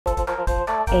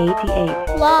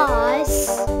88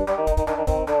 plus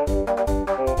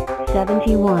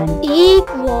 71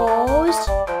 equals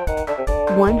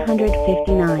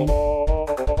 159.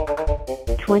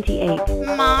 28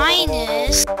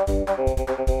 minus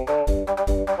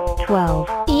 12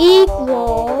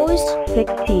 equals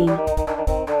 16.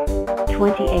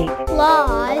 28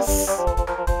 plus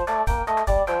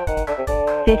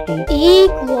 50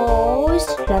 equals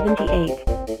 78.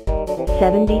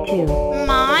 72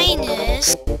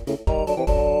 minus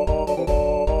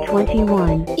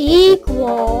 21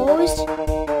 equals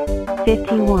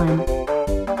 51.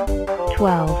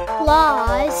 12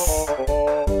 plus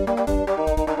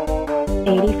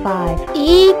 85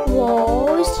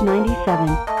 equals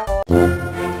 97.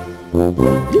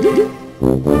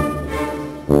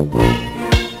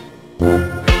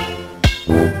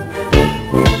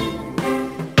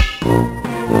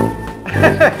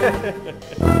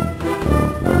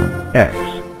 X,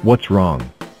 what's wrong?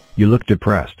 You look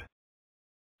depressed.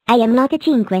 I am not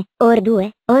 5, or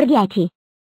 2, or 10.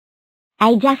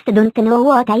 I just don't know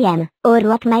what I am, or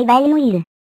what my value is.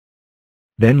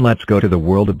 Then let's go to the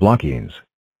world of blockings.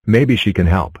 Maybe she can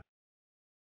help.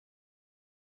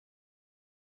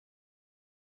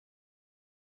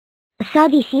 So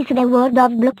this is the world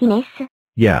of blockiness?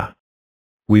 Yeah.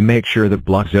 We make sure that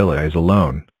Blockzilla is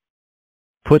alone.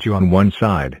 Put you on one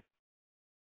side.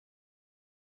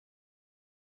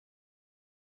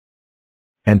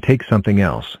 And take something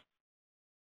else.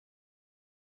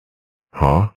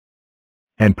 Huh?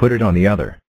 And put it on the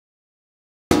other.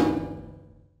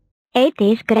 It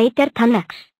is greater than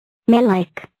X. Me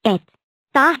like it.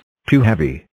 Ta Too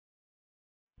heavy.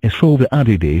 So we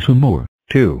added a some more.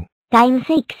 2 times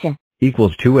X.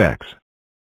 equals 2x.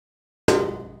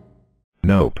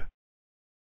 Nope.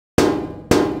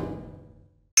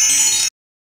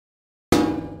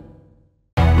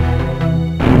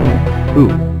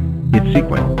 Ooh, it's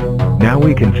sequin. Now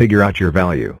we can figure out your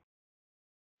value.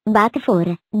 But for,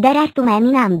 there are too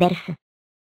many numbers.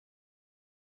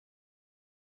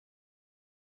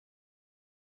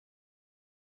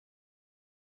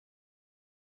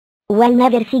 We'll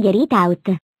never figure it out.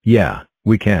 Yeah,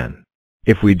 we can.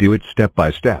 If we do it step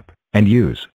by step, and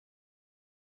use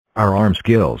our arm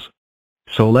skills.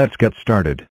 So let's get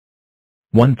started.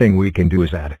 One thing we can do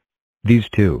is add these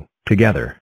two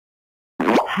together.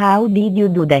 How did you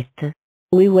do that?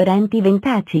 We weren't even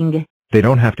touching. They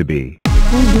don't have to be.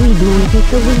 Could we do it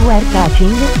if we were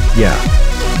touching? Yeah.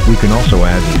 We can also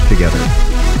add these together.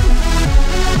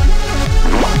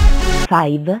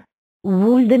 5.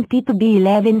 Wouldn't it be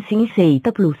 11 since 8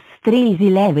 plus 3 is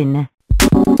 11?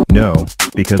 No,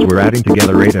 because we're adding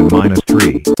together 8 and minus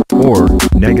 3, or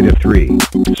negative 3,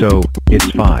 so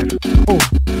it's 5. Oh.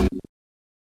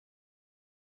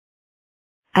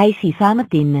 I see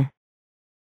something.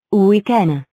 We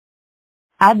can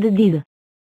add this.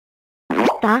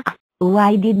 Ta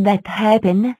Why did that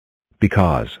happen?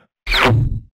 Because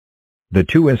the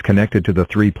 2 is connected to the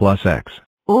 3 plus x.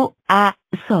 Oh,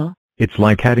 so It's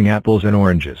like adding apples and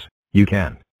oranges. You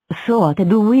can. So what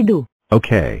do we do?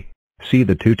 Okay. See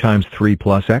the 2 times 3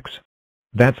 plus x?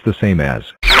 That's the same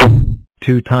as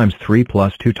 2 times 3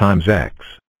 plus 2 times x,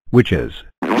 which is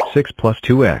 6 plus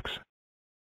 2x.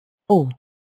 Oh.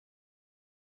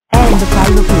 And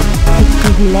 5 plus 6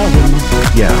 is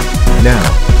 11. Yeah, now,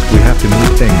 we have to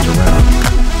move things around.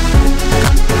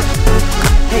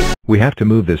 Hey. We have to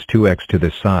move this 2x to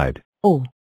this side. Oh.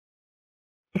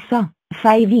 So,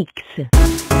 5x.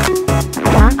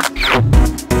 ta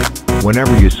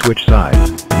Whenever you switch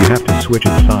sides, you have to switch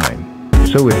its sign.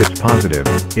 So if it's positive,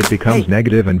 it becomes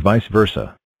negative and vice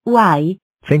versa. Why?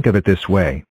 Think of it this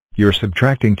way. You're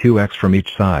subtracting 2x from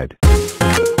each side.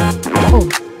 Oh.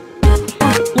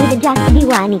 So it'd just be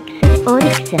 1x or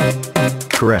x.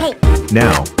 Correct. Hey.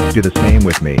 Now, do the same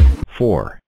with me.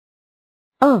 4.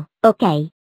 Oh, okay.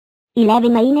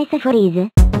 11 minus 4 is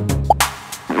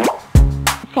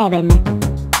 7.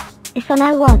 So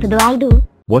now what do I do?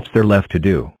 What's there left to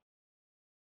do?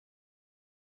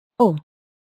 Oh.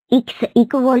 X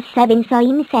equals 7, so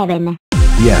in 7.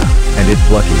 Yeah, and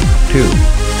it's lucky, too.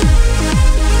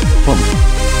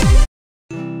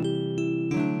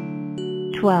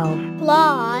 12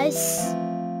 plus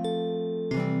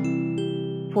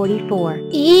 44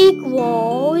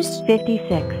 equals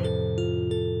 56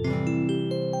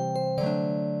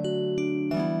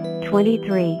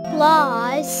 23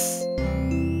 plus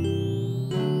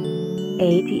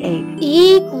 88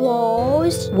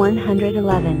 equals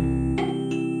 111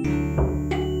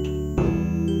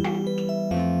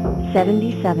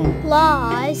 77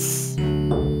 plus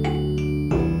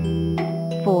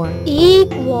 4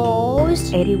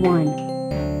 equals 81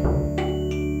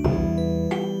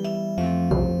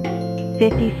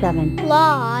 57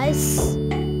 plus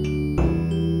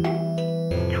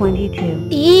 22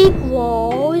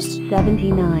 equals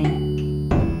 79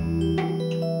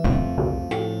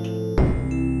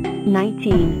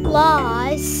 19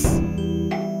 plus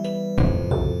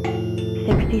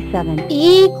 67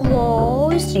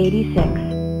 equals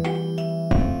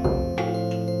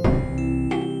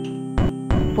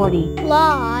 86 40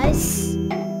 plus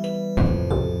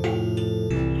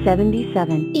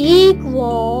 77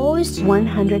 equals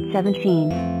 117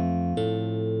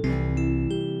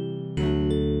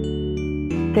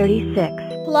 36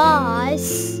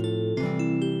 plus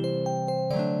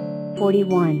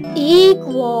 41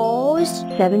 equals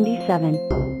 77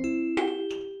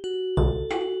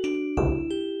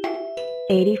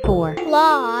 84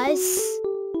 plus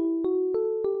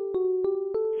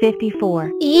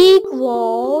 54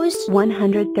 equals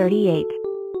 138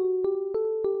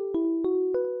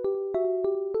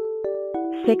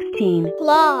 16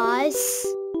 plus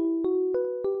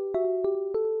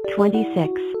 26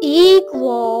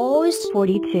 equals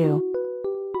 42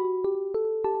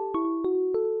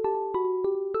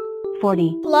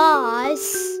 40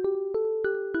 plus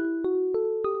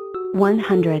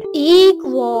 100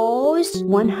 equals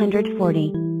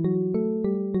 140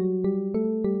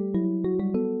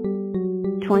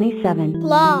 27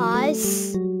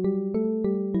 plus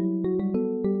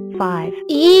 5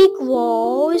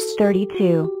 equals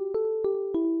 32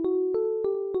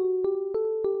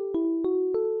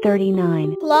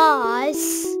 39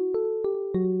 plus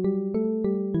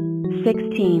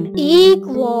 16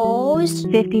 equals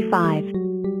 55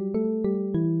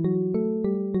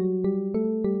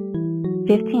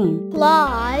 15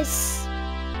 plus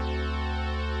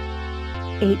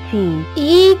 18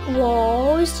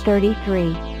 equals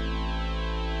 33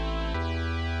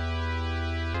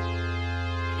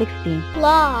 60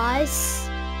 plus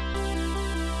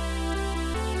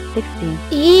 60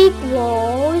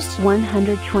 equals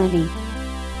 120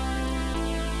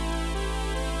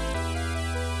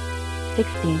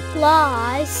 60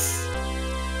 plus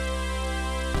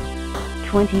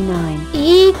 29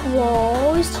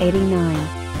 equals 89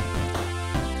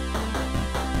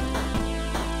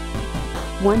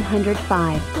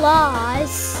 105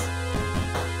 plus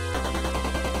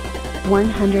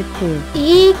 102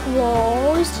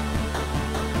 equals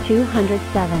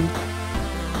 207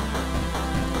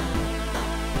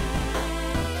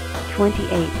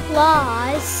 28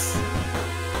 plus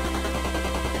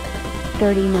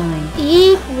 39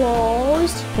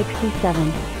 equals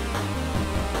 67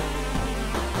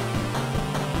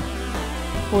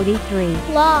 43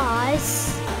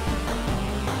 plus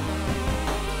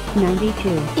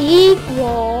 92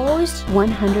 equals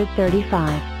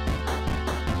 135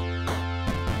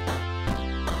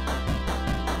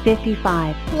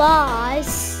 55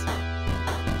 plus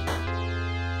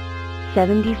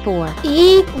 74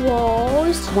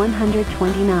 equals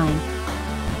 129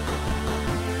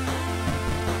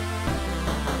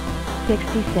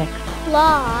 66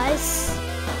 plus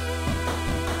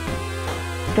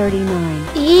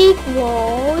 39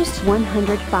 equals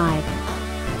 105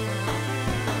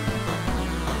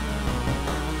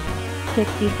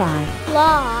 65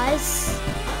 plus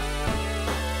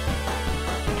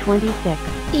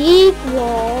 26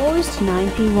 equals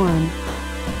 91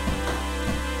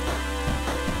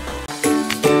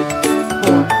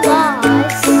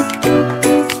 plus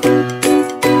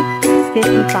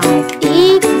 55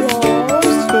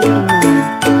 equals 59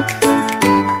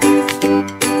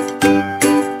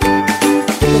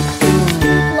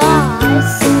 plus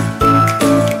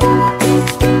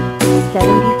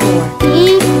 74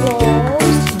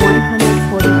 equals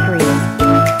 143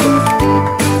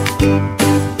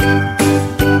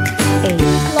 8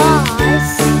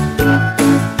 plus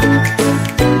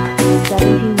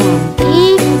 71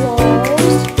 equals 79 8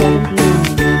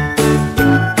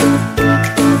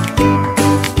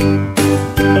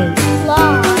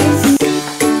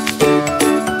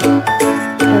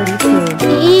 plus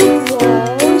 32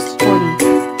 equals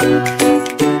 40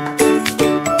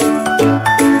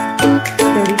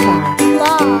 35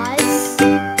 plus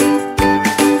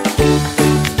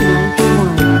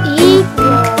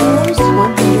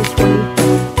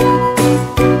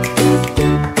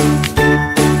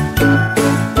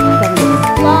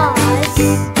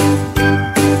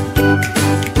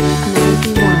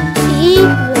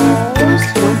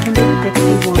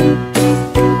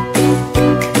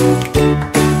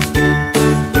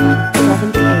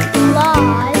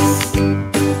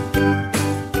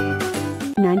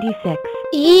 91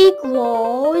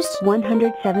 equals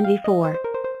 174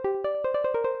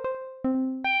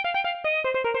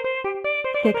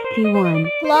 61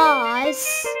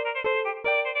 plus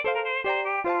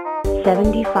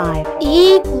 75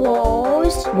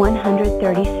 equals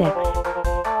 136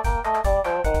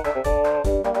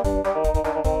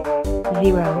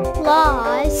 0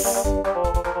 plus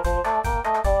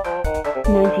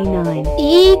 99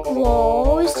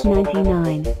 equals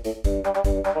 99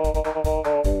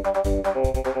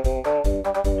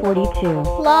 42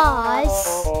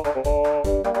 plus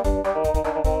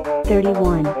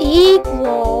 31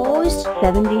 equals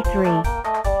 73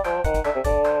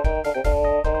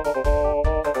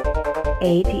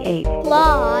 88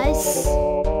 plus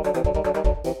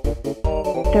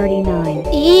 39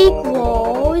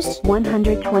 equals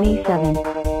 127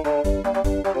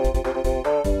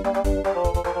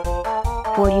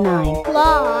 49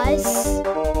 plus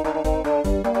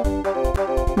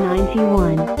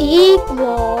 91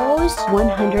 equals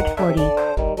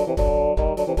 140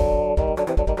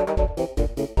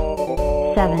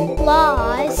 7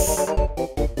 plus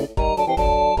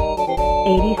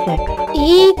 86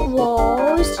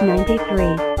 equals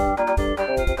 93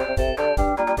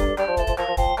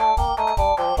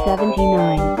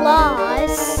 79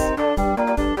 plus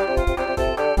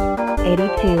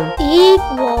 82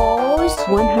 equals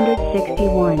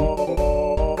 161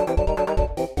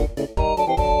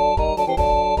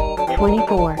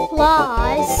 24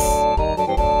 plus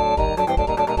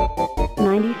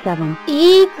 97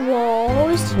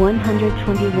 equals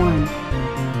 121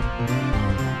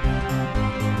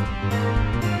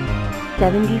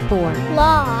 74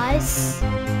 plus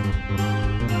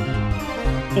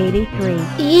 83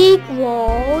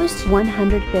 equals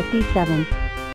 157